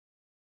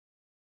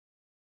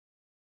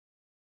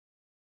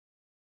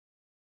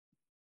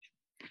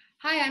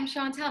Hi, I'm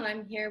Chantel.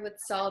 I'm here with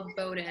Saul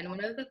Bowden,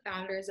 one of the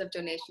founders of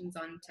Donations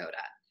on Toda.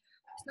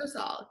 So,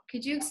 Saul,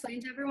 could you explain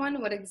to everyone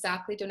what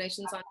exactly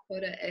Donations on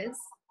Toda is?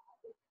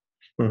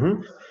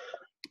 hmm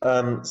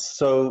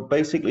so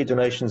basically,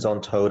 Donations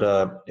on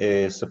Toda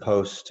is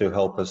supposed to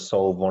help us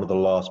solve one of the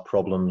last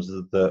problems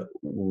that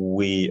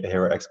we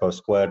here at Expo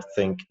Squared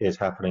think is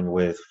happening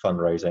with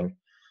fundraising.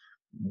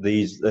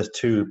 There's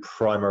two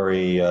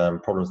primary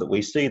problems that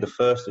we see. The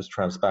first is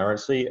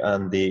transparency,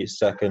 and the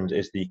second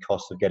is the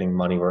cost of getting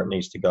money where it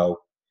needs to go.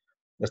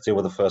 Let's deal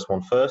with the first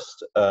one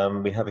first.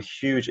 We have a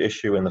huge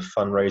issue in the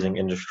fundraising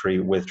industry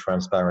with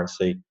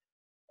transparency.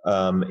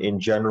 In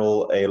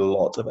general, a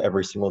lot of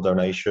every single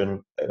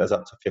donation, there's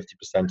up to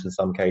 50% in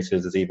some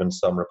cases. There's even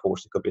some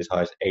reports that could be as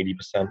high as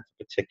 80%,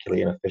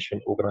 particularly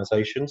inefficient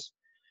organizations,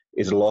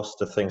 is lost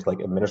to things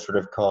like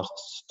administrative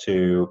costs,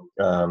 to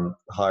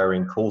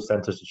hiring call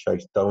centers to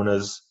chase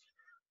donors,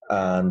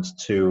 and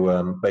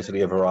to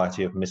basically a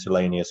variety of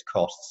miscellaneous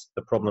costs.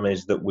 The problem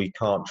is that we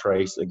can't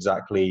trace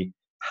exactly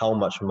how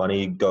much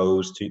money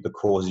goes to the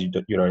cause you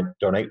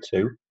donate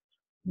to,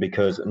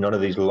 because none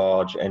of these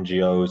large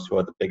NGOs who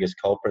are the biggest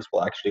culprits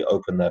will actually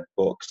open their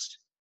books.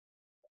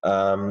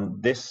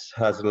 This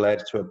has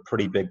led to a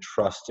pretty big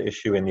trust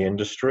issue in the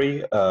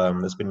industry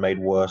that's been made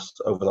worse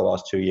over the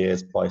last 2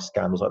 years by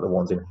scandals like the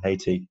ones in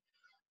Haiti.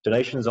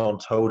 Donations on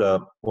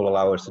Toda will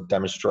allow us to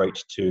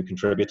demonstrate to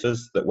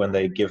contributors that when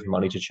they give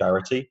money to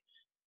charity,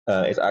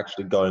 it's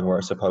actually going where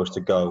it's supposed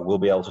to go. We'll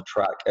be able to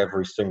track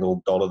every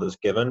single dollar that's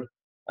given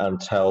and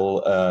tell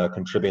a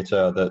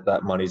contributor that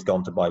that money's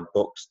gone to buy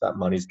books, that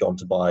money's gone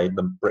to buy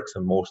the bricks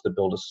and mortar to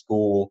build a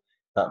school,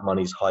 that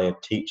money's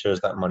hired teachers,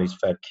 that money's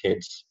fed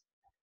kids.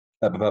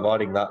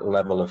 Providing that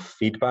level of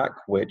feedback,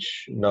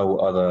 which no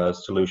other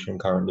solution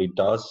currently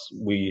does,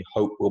 we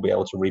hope we'll be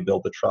able to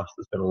rebuild the trust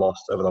that's been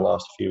lost over the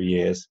last few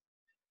years.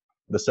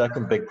 The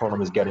second big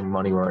problem is getting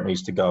money where it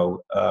needs to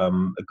go. A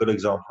good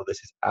example of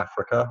this is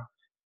Africa.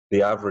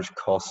 The average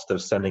cost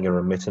of sending a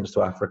remittance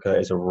to Africa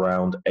is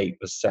around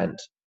 8%.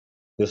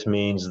 This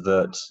means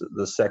that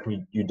the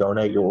second you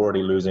donate, you're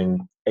already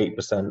losing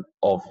 8%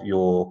 of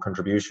your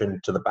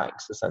contribution to the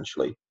banks,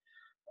 essentially.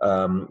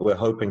 We're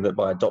hoping that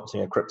by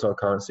adopting a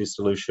cryptocurrency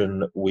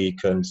solution, we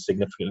can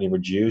significantly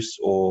reduce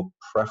or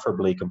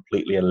preferably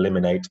completely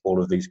eliminate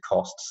all of these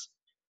costs.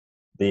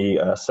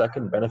 The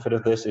second benefit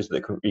of this is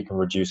that we can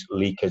reduce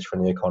leakage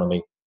from the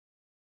economy.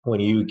 When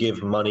you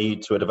give money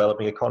to a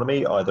developing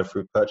economy, either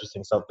through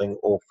purchasing something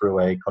or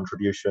through a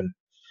contribution,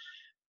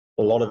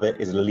 a lot of it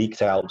is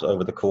leaked out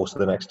over the course of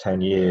the next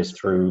 10 years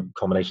through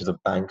combinations of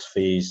banks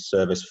fees,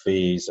 service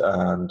fees,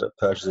 and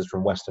purchases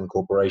from Western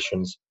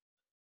corporations.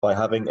 By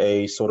having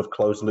a sort of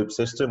closed loop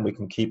system, we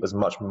can keep as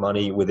much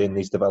money within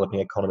these developing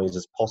economies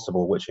as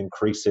possible, which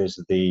increases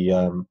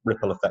the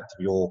ripple effect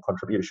of your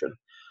contribution.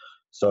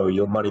 So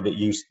your money that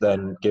you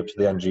then give to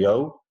the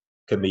NGO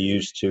can be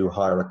used to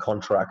hire a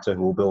contractor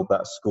who will build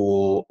that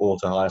school, or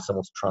to hire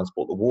someone to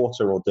transport the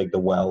water or dig the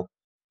well.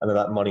 And then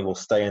that money will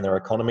stay in their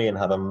economy and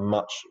have a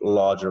much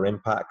larger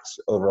impact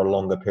over a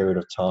longer period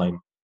of time,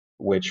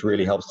 which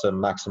really helps to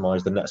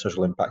maximize the net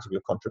social impact of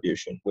your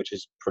contribution, which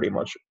is pretty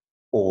much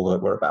all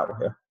that we're about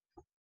here.